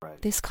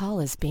This call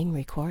is being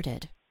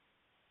recorded.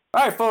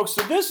 All right, folks,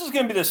 so this is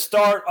going to be the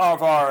start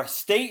of our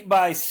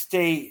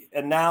state-by-state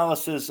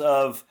analysis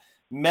of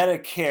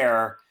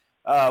Medicare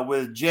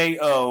with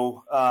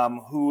J.O.,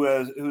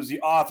 who's the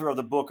author of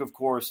the book, of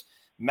course,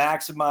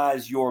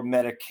 Maximize Your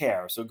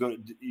Medicare. So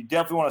you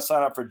definitely want to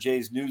sign up for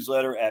Jay's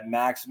newsletter at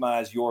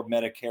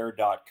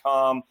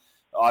maximizeyourmedicare.com.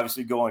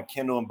 Obviously, go on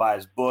Kindle and buy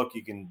his book.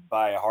 You can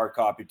buy a hard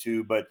copy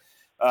too. But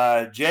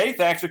Jay,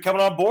 thanks for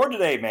coming on board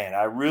today, man.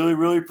 I really,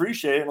 really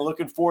appreciate it. And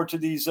looking forward to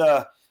these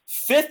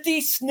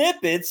 50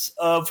 snippets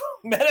of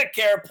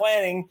Medicare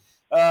planning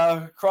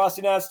across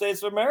the United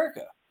States of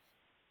America.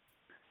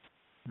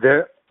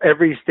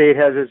 Every state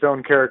has its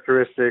own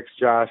characteristics,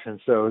 Josh, and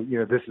so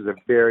this is a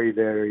very,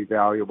 very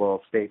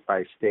valuable state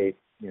by state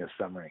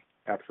summary.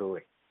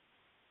 Absolutely.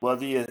 Well,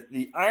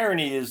 the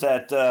irony is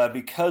that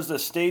because the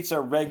states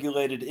are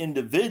regulated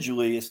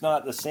individually, it's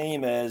not the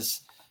same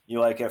as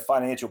like a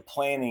financial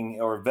planning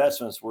or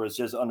investments where it's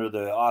just under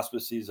the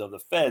auspices of the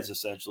feds.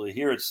 Essentially,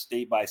 here it's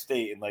state by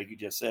state, and like you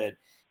just said,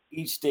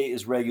 each state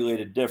is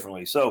regulated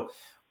differently. So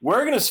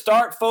we're going to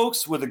start,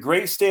 folks, with the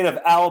great state of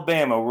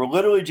Alabama. We're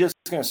literally just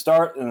going to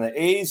start in the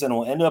A's and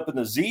we'll end up in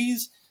the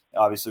Z's.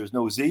 Obviously, there's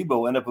no Z, but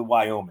we'll end up in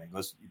Wyoming.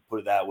 Let's put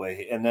it that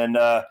way. And then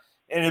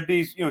it'd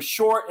be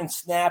short and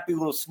snappy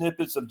little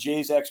snippets of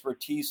Jay's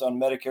expertise on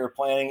Medicare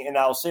planning. And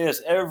I'll say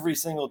this every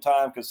single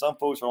time because some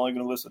folks are only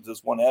going to listen to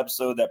this one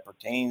episode that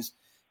pertains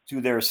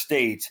to their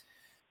state.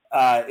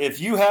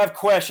 If you have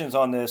questions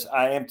on this,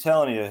 I am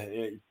telling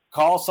you,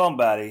 call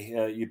somebody.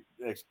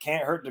 It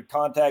can't hurt to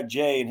contact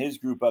Jay and his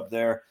group up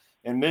there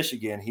in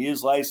Michigan. He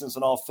is licensed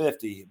in all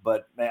 50.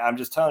 But man, I'm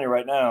just telling you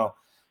right now,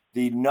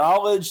 the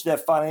knowledge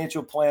that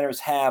financial planners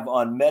have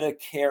on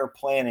Medicare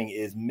planning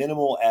is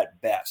minimal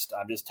at best.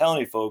 I'm just telling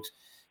you, folks,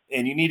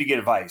 and you need to get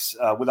advice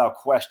without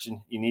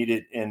question. You need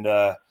it. And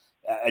I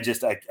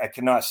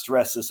cannot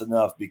stress this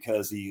enough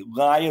because the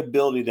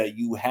liability that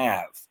you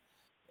have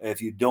if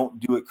you don't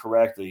do it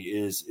correctly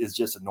is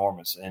just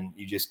enormous. And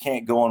you just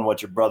can't go on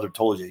what your brother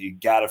told you. You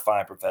got to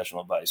find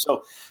professional advice.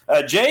 So,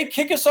 Jay,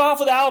 kick us off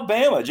with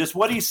Alabama. Just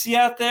what do you see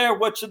out there?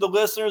 What should the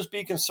listeners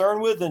be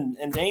concerned with? And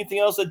anything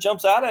else that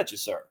jumps out at you,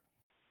 sir?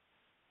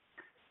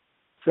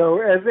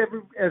 So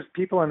as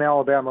people in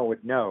Alabama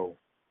would know,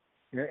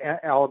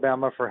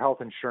 Alabama for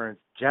health insurance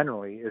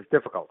generally is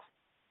difficult.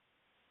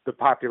 The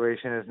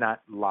population is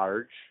not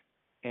large,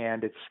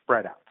 and it's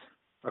spread out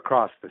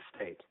across the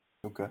state.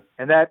 Okay.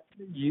 And that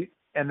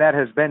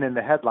has been in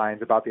the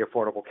headlines about the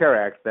Affordable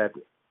Care Act that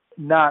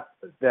not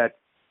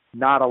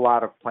a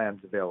lot of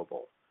plans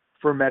available.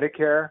 For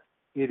Medicare,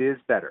 it is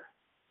better.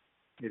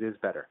 It is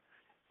better,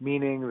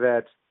 meaning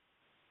that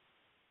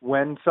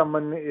when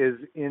someone is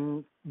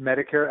in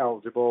Medicare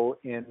eligible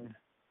in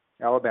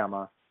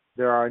Alabama,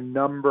 there are a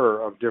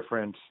number of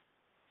different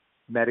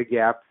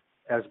Medigap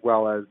as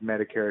well as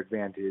Medicare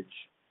Advantage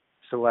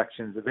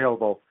selections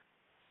available.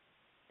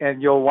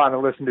 And you'll want to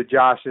listen to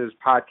Josh's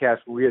podcast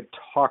where we had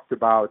talked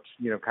about,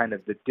 kind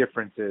of the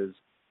differences.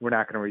 We're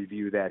not going to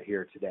review that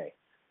here today.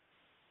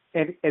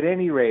 And at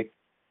any rate,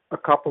 a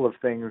couple of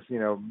things,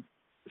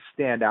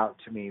 stand out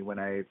to me when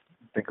I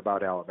think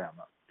about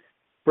Alabama.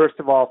 First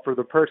of all, for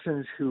the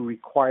persons who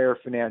require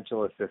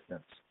financial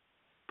assistance,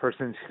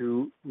 persons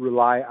who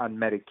rely on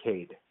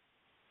Medicaid,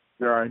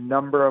 there are a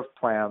number of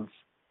plans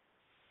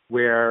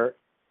where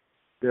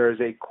there is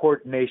a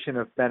coordination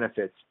of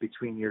benefits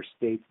between your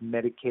state's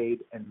Medicaid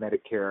and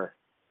Medicare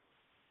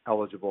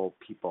eligible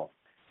people.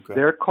 Okay.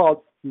 They're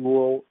called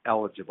dual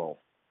eligible.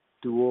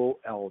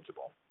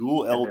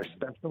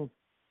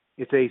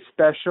 It's a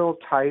special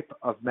type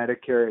of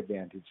Medicare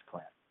Advantage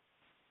plan.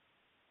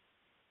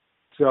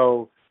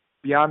 So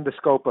beyond the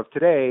scope of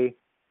today,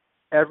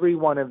 every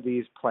one of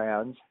these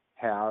plans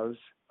has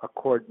a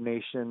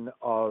coordination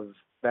of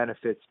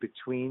benefits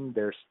between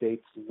their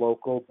state's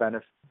local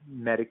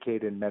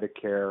Medicaid and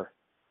Medicare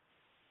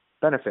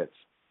benefits.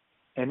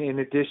 And in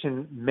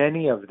addition,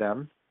 many of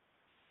them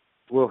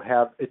will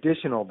have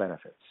additional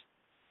benefits.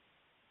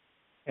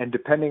 And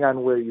depending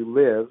on where you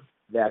live,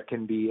 that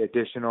can be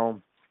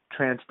additional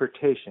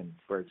transportation,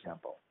 for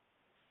example.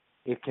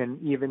 It can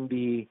even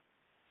be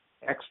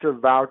extra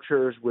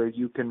vouchers where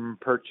you can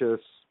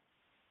purchase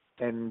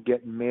and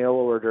get mail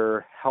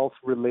order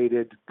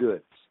health-related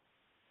goods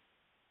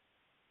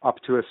up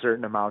to a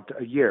certain amount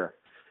a year,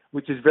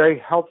 which is very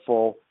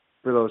helpful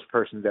for those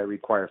persons that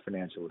require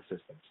financial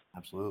assistance.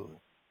 Absolutely.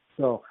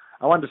 So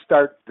I wanted to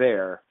start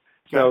there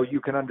so you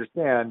can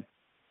understand,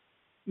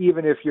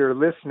 even if your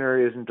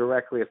listener isn't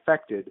directly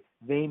affected,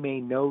 they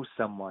may know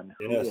someone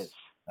who is.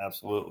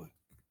 Absolutely.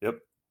 Yep.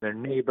 Their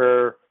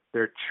neighbor,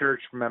 their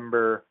church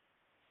member,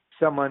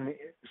 someone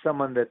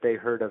that they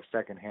heard of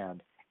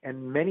secondhand.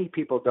 And many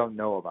people don't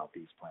know about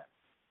these plans.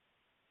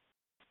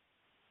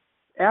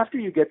 After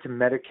you get to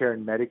Medicare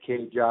and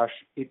Medicaid, Josh,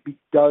 it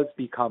does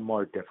become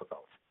more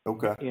difficult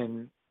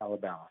in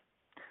Alabama.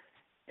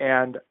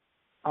 And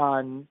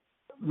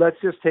let's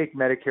just take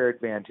Medicare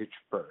Advantage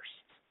first.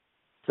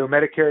 So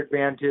Medicare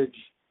Advantage,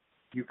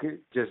 you could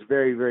just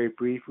very, very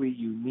briefly,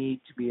 you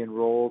need to be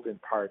enrolled in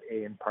Part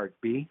A and Part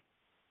B.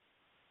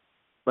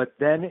 But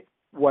then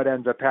what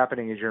ends up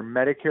happening is your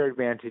Medicare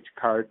Advantage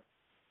card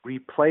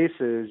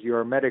replaces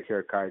your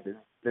Medicare card.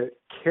 The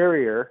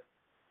carrier,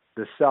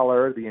 the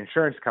seller, the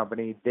insurance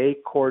company, they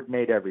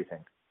coordinate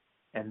everything.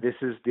 And this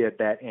is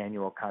that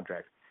annual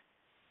contract.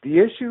 The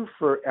issue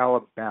for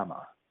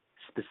Alabama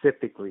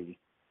specifically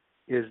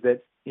is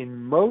that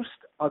in most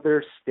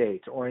other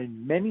states, or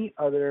in many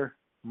other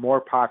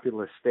more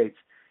populous states,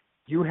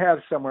 you have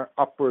somewhere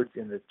upwards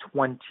in the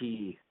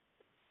 20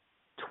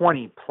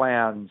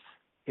 plans,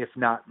 if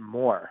not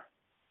more.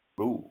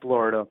 Ooh.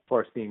 Florida, of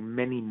course, being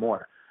many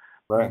more.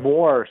 Right.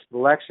 More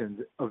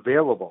selections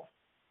available.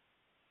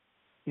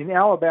 In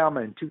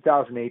Alabama in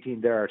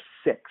 2018, there are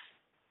 6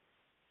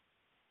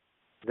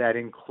 that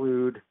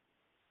include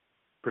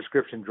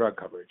prescription drug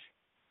coverage,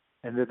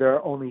 and that there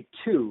are only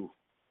 2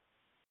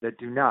 that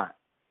do not.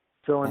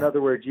 So in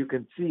other words, you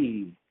can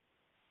see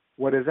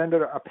what has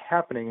ended up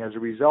happening as a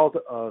result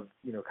of,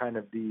 kind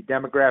of the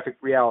demographic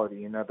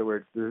reality. In other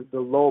words, the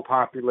low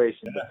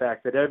population, the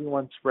fact that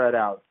everyone's spread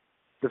out,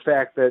 the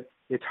fact that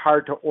it's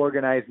hard to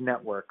organize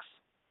networks.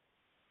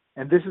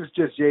 And this is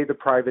just Jay, the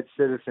private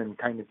citizen,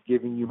 kind of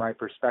giving you my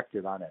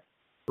perspective on it.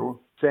 Sure.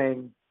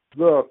 Saying,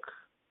 look,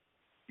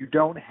 you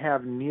don't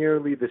have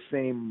nearly the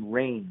same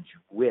range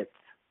width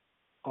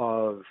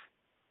of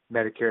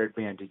Medicare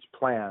Advantage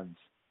plans.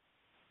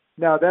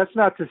 Now, that's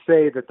not to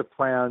say that the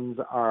plans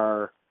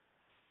are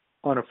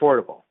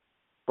unaffordable.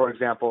 For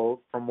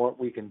example, from what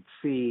we can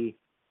see,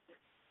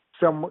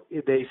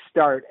 they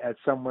start at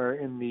somewhere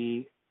in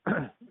the,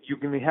 you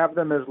can have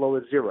them as low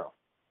as $0.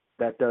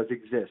 That does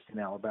exist in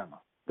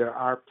Alabama. There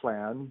are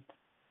plans.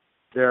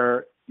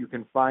 You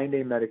can find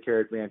a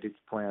Medicare Advantage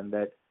plan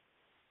that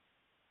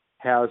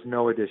has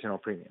no additional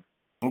premium.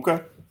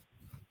 Okay.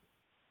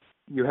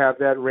 You have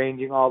that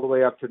ranging all the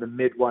way up to the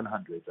mid 100s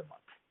a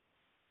month.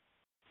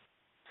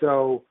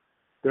 So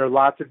there are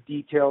lots of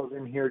details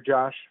in here,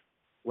 Josh.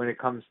 When it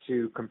comes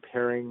to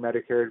comparing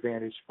Medicare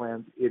Advantage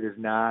plans, it is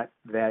not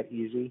that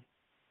easy.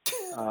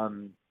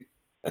 And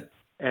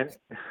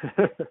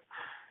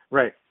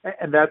right,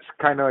 and that's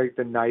kind of like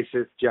the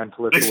nicest,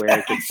 gentlest way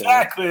I could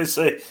exactly.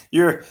 say it.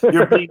 You're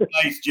being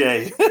nice,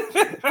 Jay.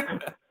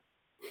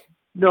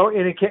 No,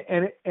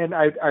 and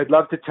I'd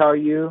love to tell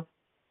you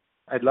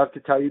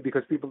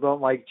because people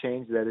don't like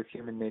change. That is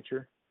human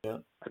nature. Yeah.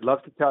 I'd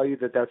love to tell you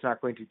that that's not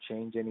going to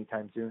change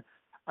anytime soon.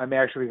 I'm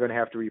actually going to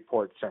have to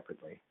report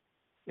separately.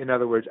 In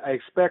other words, I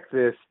expect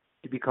this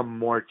to become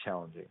more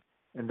challenging.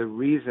 And the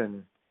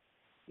reason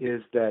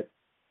is that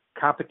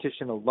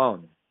competition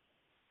alone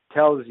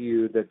tells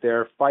you that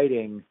they're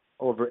fighting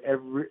over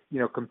every,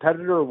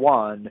 competitor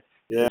 1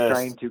 is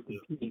trying to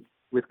compete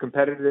with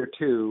competitor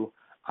 2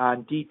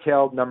 on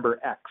detail number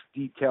X,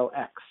 detail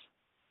X.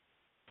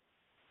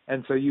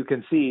 And so you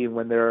can see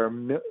when there are,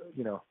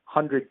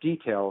 100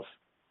 details,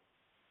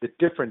 the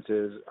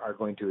differences are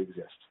going to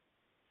exist.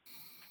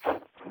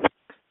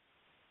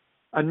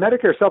 On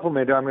Medicare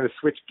Supplement, I'm going to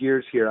switch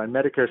gears here. On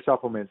Medicare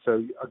Supplement,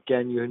 so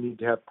again, you need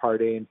to have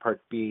Part A and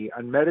Part B.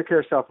 On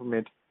Medicare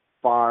Supplement,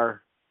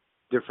 far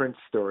different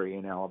story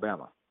in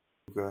Alabama.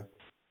 Okay.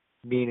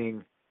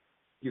 Meaning,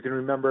 you can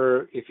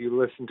remember if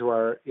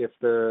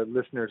the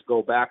listeners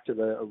go back to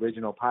the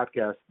original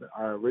podcast,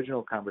 our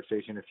original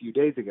conversation a few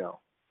days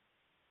ago,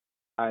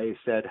 I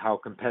said how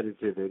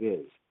competitive it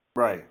is.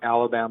 Right.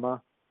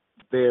 Alabama,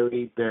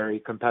 very, very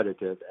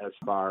competitive as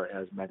far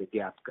as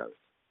Medigap goes.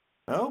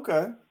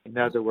 Okay. In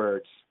other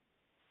words,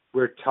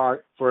 we're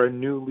for a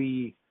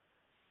newly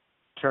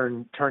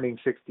turning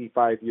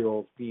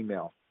 65-year-old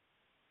female,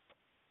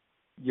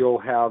 you'll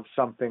have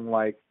something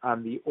like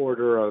on the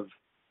order of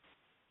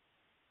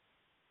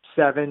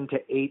 7 to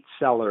 8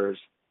 sellers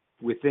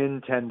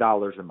within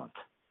 $10 a month.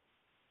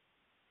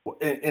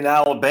 In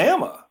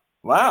Alabama?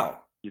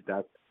 Wow.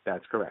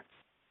 That's correct.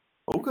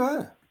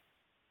 Okay.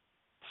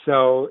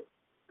 So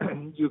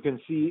you can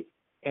see,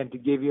 and to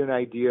give you an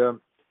idea,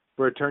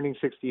 for a turning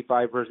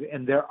 65 person,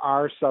 and there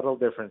are subtle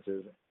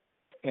differences,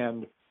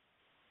 and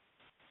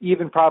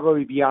even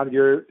probably beyond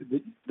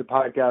the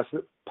podcast,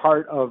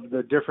 part of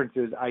the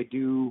differences I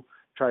do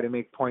try to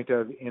make point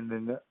of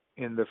in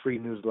the free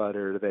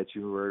newsletter that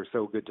you were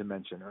so good to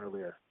mention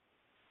earlier.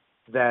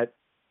 That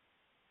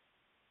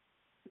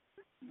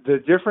the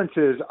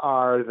differences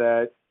are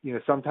that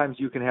sometimes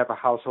you can have a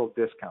household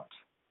discount.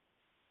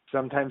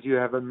 Sometimes you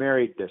have a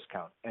married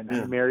discount, and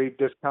a married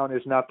discount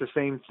is not the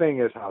same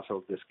thing as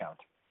household discount.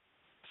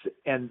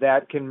 And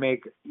that can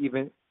make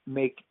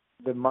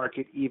the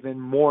market even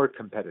more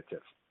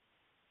competitive.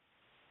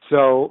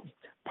 So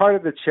part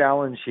of the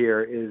challenge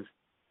here is,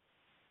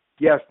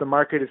 yes, the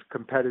market is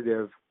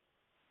competitive.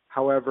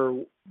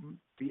 However,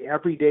 the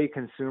everyday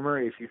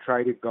consumer, if you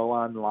try to go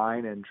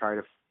online and try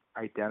to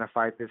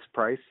identify this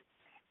price,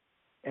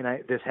 and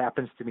this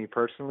happens to me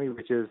personally,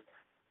 which is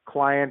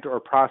client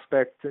or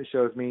prospect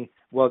shows me,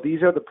 well,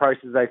 these are the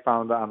prices I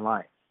found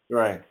online.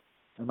 Right.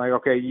 I'm like,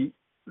 okay,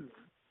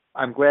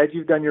 I'm glad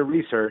you've done your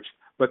research,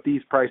 but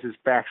these prices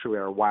factually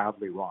are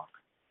wildly wrong.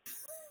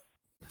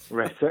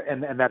 Right. So,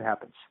 and that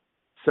happens.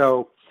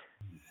 So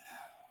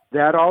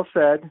that all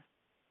said,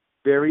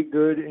 very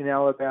good in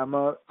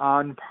Alabama,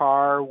 on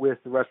par with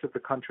the rest of the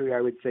country,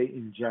 I would say,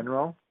 in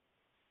general.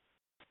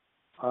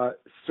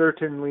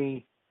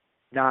 Certainly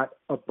not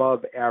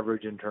above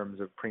average in terms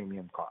of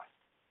premium cost.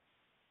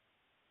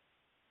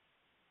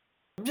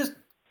 I'm just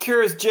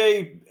curious,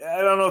 Jay.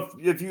 I don't know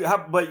if you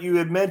have, but you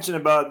had mentioned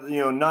about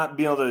not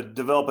being able to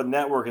develop a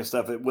network and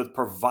stuff with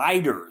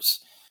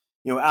providers.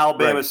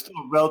 Alabama is still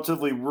a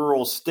relatively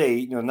rural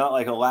state. Not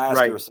like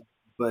Alaska or something.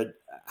 But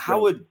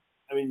how would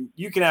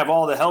you can have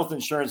all the health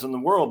insurance in the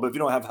world, but if you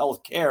don't have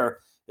health care,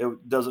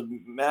 it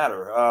doesn't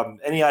matter.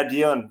 Any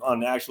idea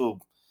on actual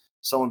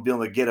someone being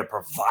able to get a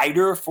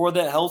provider for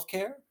that health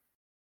care?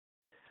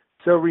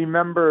 So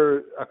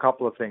remember a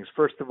couple of things.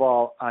 First of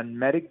all, on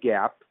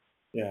Medigap,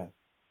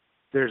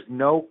 there's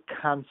no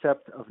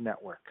concept of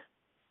network.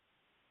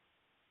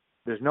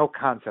 There's no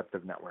concept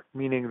of network,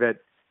 meaning that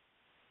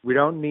we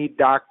don't need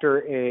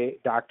Dr. A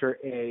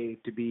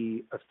to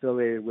be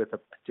affiliated with a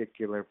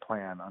particular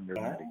plan under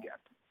Medigap.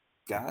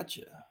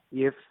 Gotcha.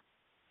 If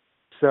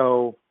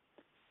so,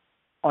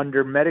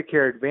 under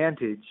Medicare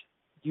Advantage,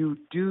 you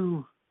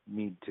do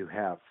need to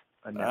have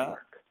a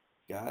network.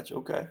 Gotcha.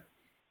 Okay.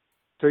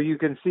 So you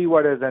can see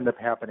what has ended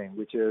up happening,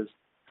 which is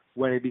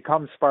when it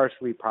becomes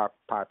sparsely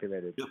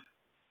populated,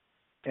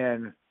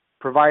 and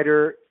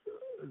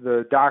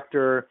the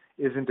doctor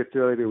isn't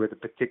affiliated with a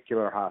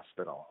particular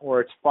hospital,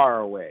 or it's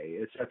far away,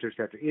 et cetera, et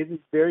cetera. It is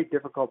very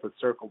difficult to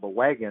circle the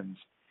wagons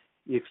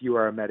if you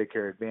are a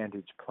Medicare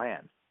Advantage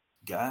plan.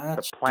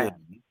 Gotcha. The plan.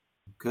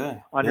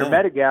 Okay. Under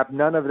Medigap,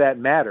 none of that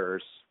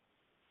matters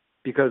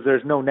because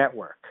there's no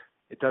network.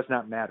 It does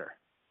not matter.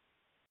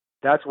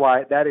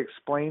 That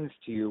explains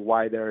to you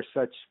why there are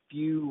such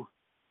few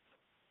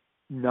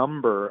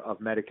number of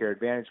Medicare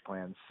Advantage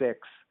plans, 6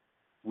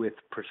 with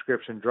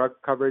prescription drug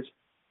coverage,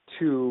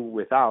 2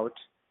 without,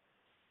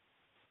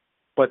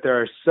 but there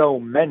are so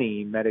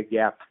many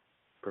Medigap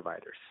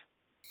providers.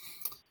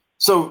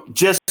 So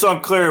just so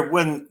I'm clear,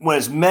 when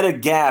it's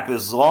Medigap,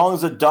 as long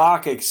as a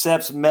doc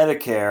accepts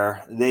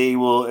Medicare, they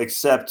will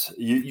accept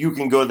you. You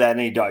can go to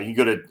any doc. You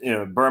can go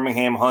to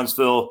Birmingham,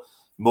 Huntsville,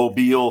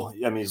 Mobile.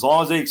 I mean, as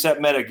long as they accept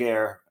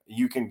Medicare,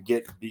 you can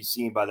be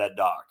seen by that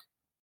doc.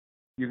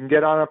 You can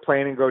get on a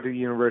plane and go to the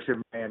University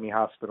of Miami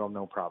Hospital,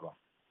 no problem.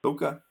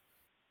 Okay.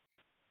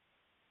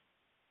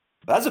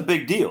 That's a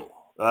big deal.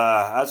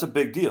 That's a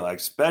big deal,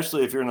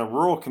 especially if you're in a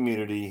rural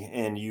community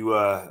and you,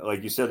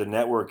 like you said, the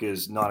network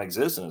is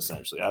non-existent,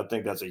 essentially. I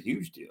think that's a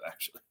huge deal,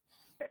 actually.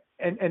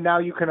 And now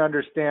you can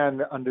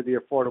understand under the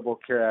Affordable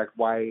Care Act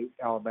why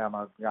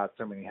Alabama got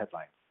so many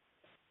headlines.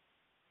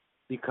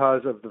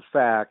 Because of the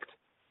fact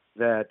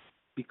that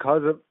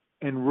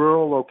in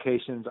rural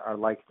locations are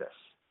like this.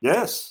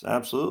 Yes,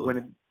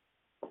 absolutely.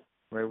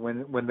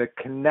 When the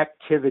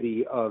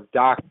connectivity of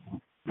doctors,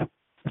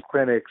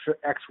 clinics,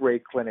 X-ray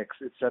clinics,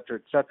 et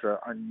cetera,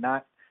 are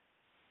not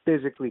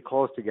physically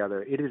close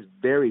together, it is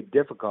very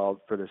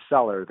difficult for the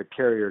seller, the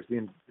carriers,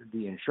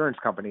 the insurance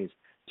companies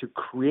to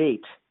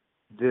create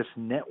this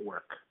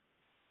network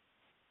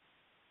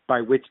by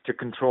which to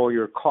control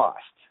your cost.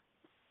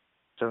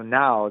 So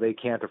now they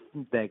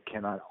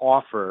cannot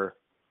offer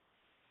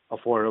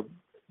affordable.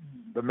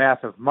 The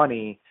math of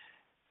money,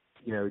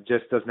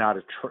 just is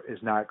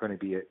not going to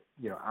be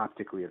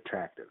optically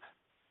attractive.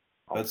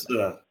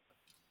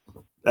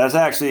 That's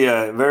actually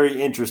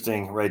very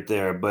interesting right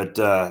there. But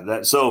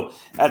so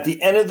at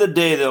the end of the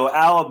day, though,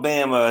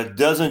 Alabama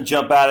doesn't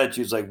jump out at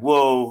you. It's like,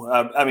 whoa.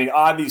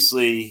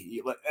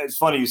 Obviously, it's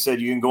funny you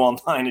said you can go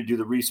online and do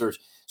the research.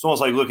 It's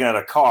almost like looking at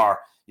a car.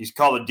 You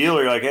call the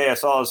dealer, you're like, hey, I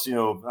saw this,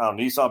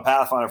 Nissan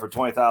Pathfinder for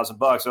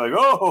 $20,000. They're like,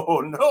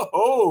 oh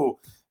no,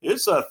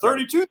 it's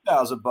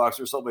 $32,000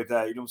 or something like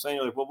that. You know what I'm saying?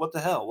 You're like, well, what the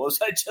hell? What was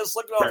I just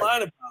looking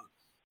online about?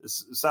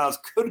 This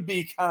could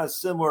be kind of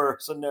similar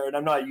scenario. And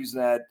I'm not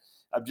using that.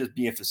 I'm just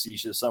being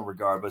facetious in some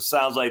regard, but it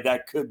sounds like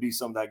that could be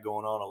some of that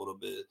going on a little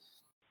bit.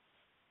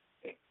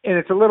 And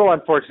it's a little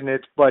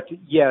unfortunate, but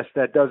yes,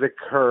 that does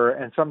occur.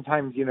 And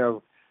sometimes,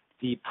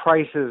 the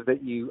prices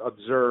that you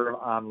observe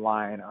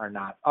online are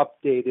not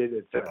updated,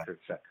 et cetera, et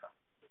cetera.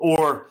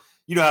 Or,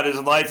 how it is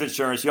in life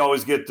insurance, you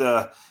always get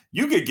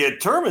you could get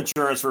term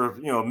insurance for,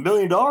 $1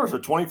 million for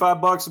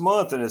 $25 a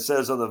month. And it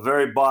says on the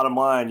very bottom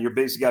line, you're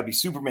basically got to be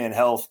Superman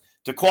health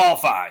to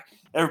qualify.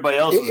 Everybody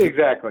else is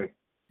exactly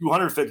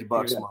 $250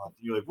 a month.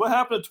 You're like, what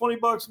happened to $20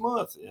 a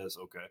month? Yes,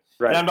 okay.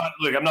 Right. And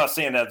I'm not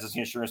saying that the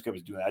insurance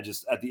company's doing that. I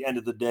just, at the end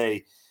of the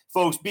day,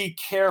 folks, be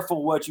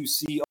careful what you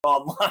see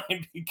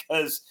online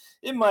because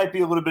it might be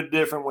a little bit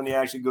different when you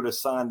actually go to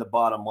sign the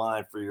bottom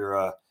line for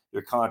your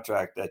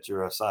contract that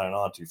you're signing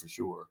on to, for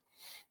sure.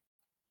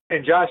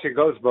 And Josh, it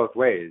goes both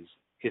ways.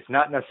 It's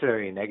not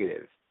necessarily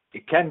negative.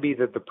 It can be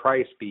that the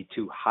price be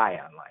too high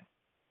online.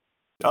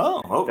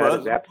 Oh, that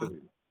is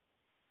absolutely.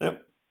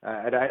 Yep.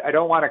 I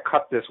don't want to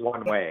cut this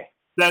one way.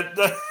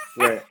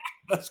 Right.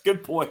 That's a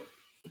good point.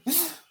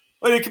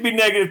 But it could be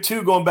negative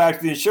too. Going back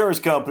to the insurance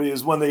company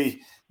is when they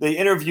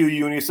interview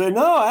you and you say,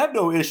 "No, I have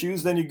no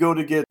issues." Then you go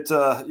to get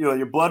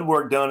your blood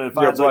work done and it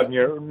finds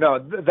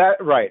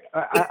right.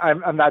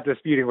 I'm not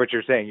disputing what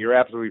you're saying. You're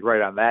absolutely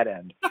right on that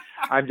end.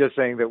 I'm just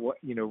saying that,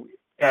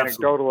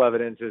 anecdotal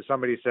evidence is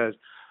somebody says,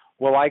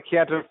 well, I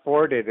can't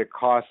afford it. It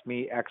cost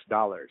me X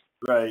dollars.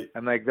 Right.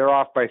 I'm like, they're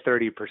off by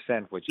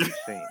 30%, which you've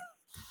seen.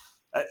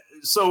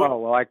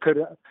 I could.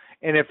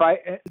 And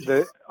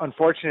the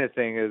unfortunate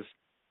thing is,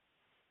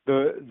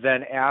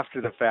 then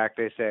after the fact,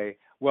 they say,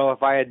 well,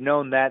 if I had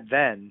known that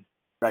then.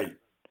 Right.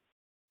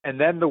 And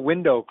then the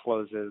window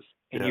closes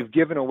and you've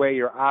given away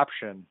your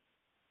option.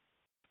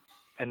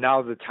 And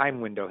now the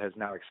time window has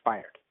now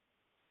expired.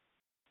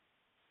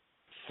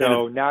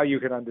 So now you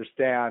can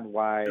understand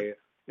why,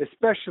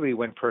 especially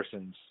when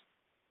persons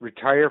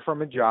retire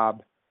from a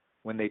job,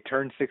 when they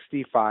turn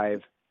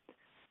 65,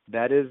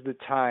 that is the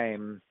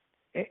time,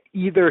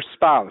 either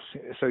spouse,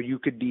 so you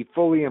could be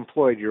fully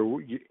employed,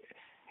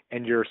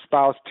 and your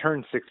spouse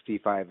turns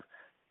 65,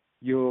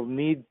 you'll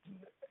need,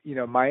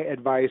 my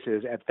advice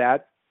is at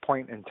that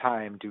point in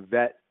time to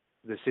vet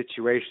the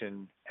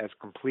situation as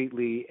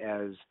completely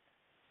as,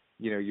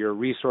 your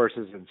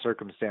resources and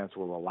circumstance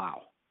will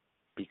allow,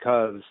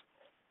 because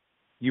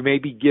you may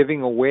be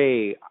giving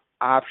away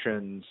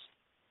options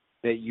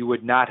that you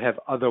would not have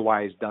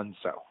otherwise done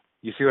so.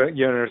 You see what,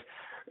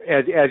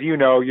 as you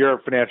know, you're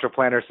a financial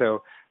planner,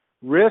 so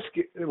risk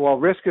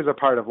is a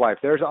part of life.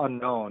 There's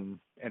unknown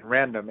and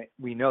random.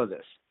 We know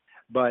this,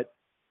 but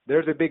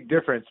there's a big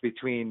difference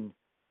between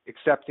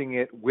accepting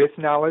it with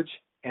knowledge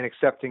and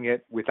accepting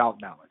it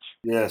without knowledge.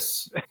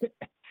 Yes.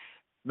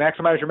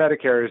 Maximize Your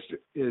Medicare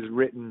is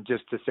written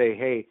just to say,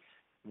 hey,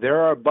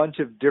 there are a bunch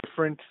of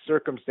different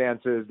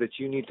circumstances that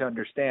you need to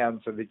understand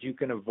so that you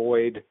can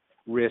avoid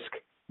risk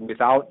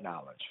without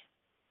knowledge.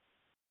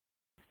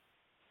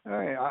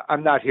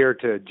 I'm not here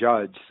to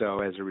judge,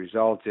 so as a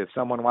result, if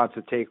someone wants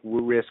to take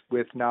risk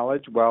with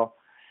knowledge, well,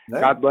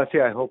 God bless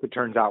you. I hope it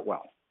turns out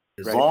well.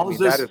 As long as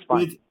this is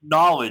with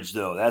knowledge,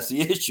 though, that's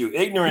the issue.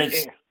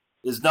 Ignorance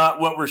is not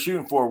what we're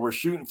shooting for. We're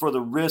shooting for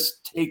the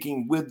risk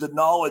taking with the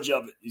knowledge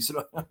of it. You see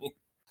what I mean?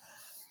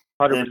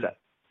 100%.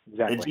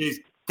 Exactly. It's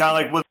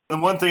kind of like the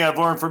one thing I've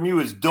learned from you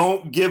is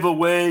don't give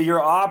away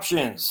your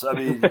options. I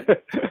mean,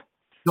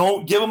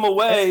 don't give them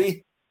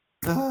away.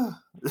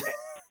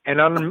 And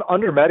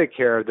under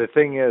Medicare, the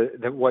thing is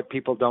that what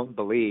people don't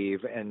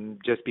believe, and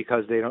just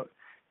because they don't,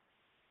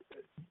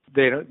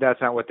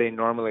 that's not what they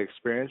normally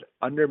experience.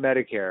 Under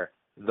Medicare,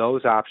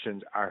 those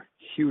options are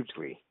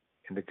hugely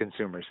in the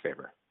consumer's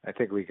favor. I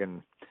think we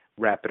can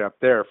wrap it up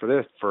there for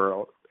this.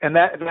 And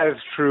that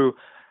is true,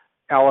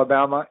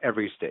 Alabama,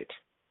 every state.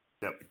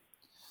 Yep.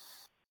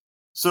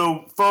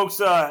 So, folks,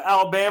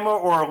 Alabama,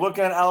 or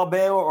looking at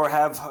Alabama, or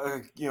have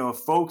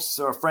folks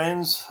or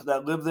friends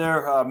that live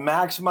there,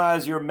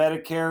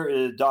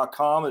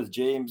 MaximizeYourMedicare.com is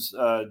Jay's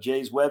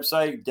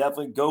website.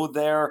 Definitely go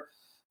there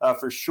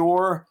for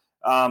sure.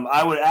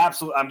 I would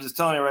absolutely. I'm just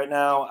telling you right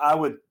now. I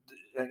would.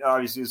 And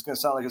obviously, it's going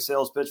to sound like a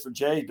sales pitch for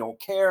Jay. Don't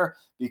care,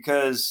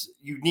 because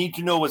you need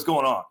to know what's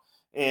going on.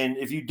 And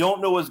if you don't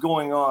know what's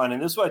going on,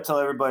 and this is what I tell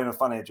everybody in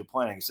financial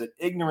planning, is that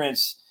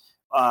ignorance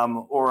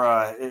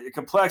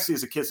complexity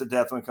is a kiss of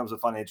death when it comes to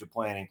financial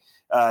planning.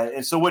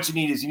 And so what you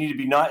need is you need to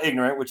be not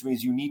ignorant, which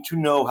means you need to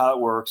know how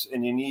it works,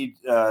 and you need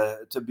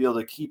to be able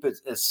to keep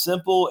it as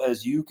simple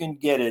as you can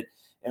get it.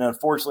 And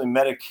unfortunately,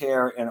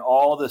 Medicare and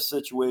all the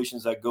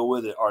situations that go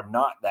with it are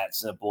not that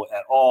simple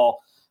at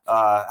all.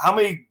 How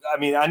many? I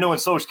mean, I know in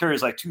Social Security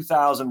is like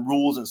 2,000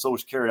 rules in Social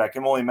Security. I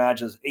can only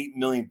imagine it's 8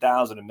 million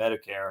thousand in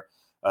Medicare,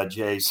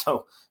 Jay.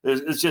 So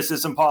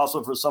it's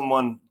impossible for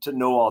someone to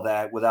know all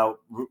that without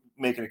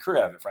making a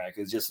career out of it.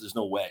 Frankly, there's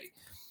no way.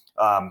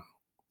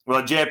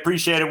 Well, Jay, I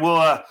appreciate it.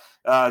 We'll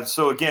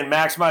so again,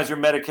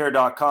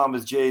 MaximizeYourMedicare.com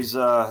is Jay's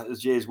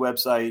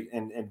website,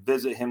 and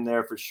visit him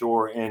there for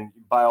sure. And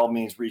by all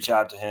means, reach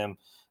out to him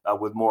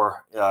with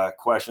more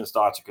questions,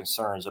 thoughts, or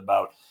concerns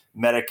about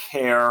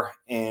Medicare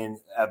and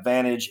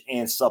Advantage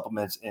and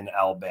supplements in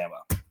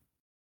Alabama.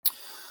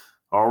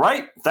 All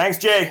right. Thanks,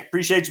 Jay.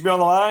 Appreciate you being on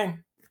the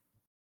line.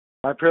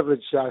 My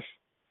privilege, Josh.